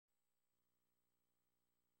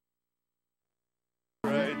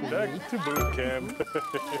Back to boot camp.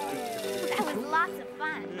 That was lots of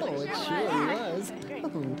fun. Oh, it sure was.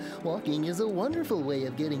 Walking is a wonderful way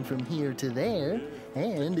of getting from here to there,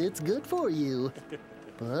 and it's good for you.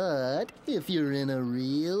 But if you're in a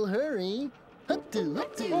real hurry,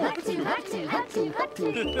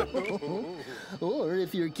 or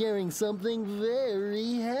if you're carrying something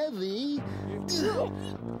very heavy, Here,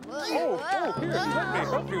 let me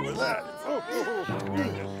help you with that.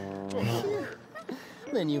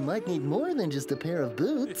 then you might need more than just a pair of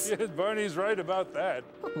boots. Yes, Barney's right about that.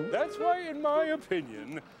 That's why, in my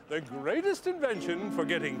opinion, the greatest invention for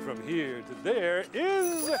getting from here to there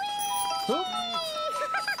is...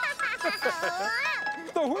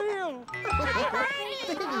 the wheel! Hi,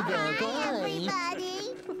 everybody.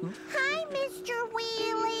 Hi, Mr.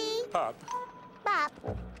 Wheelie. Pop, Bop.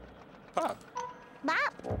 pop,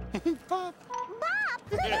 Bop. pop. Bop.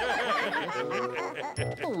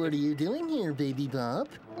 What are you doing here, Baby Bop?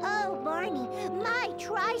 Oh, Barney, my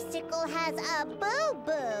tricycle has a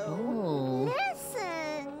boo-boo. Oh.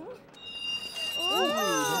 Listen.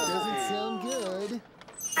 That doesn't sound good.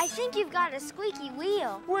 I think you've got a squeaky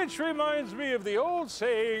wheel. Which reminds me of the old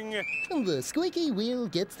saying... The squeaky wheel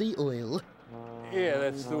gets the oil. Yeah,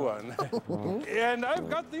 that's the one. And I've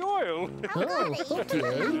got the oil. Oh,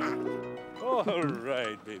 okay. All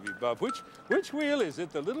right, Baby Bop. Which wheel is it?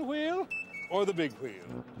 The little wheel or the big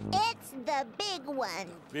wheel? It's the big one.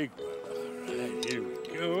 Big one. All right, here we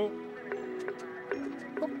go.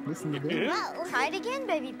 Oh, listen to that. Whoa. Try it again,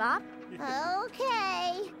 Baby Bop.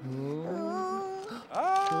 Okay. Oh.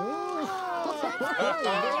 Ah!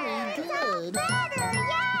 Very good. Better,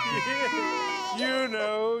 yay!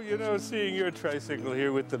 You know, seeing your tricycle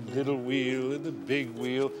here with the little wheel and the big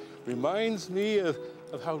wheel reminds me of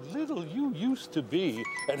how little you used to be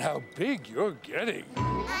and how big you're getting.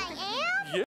 I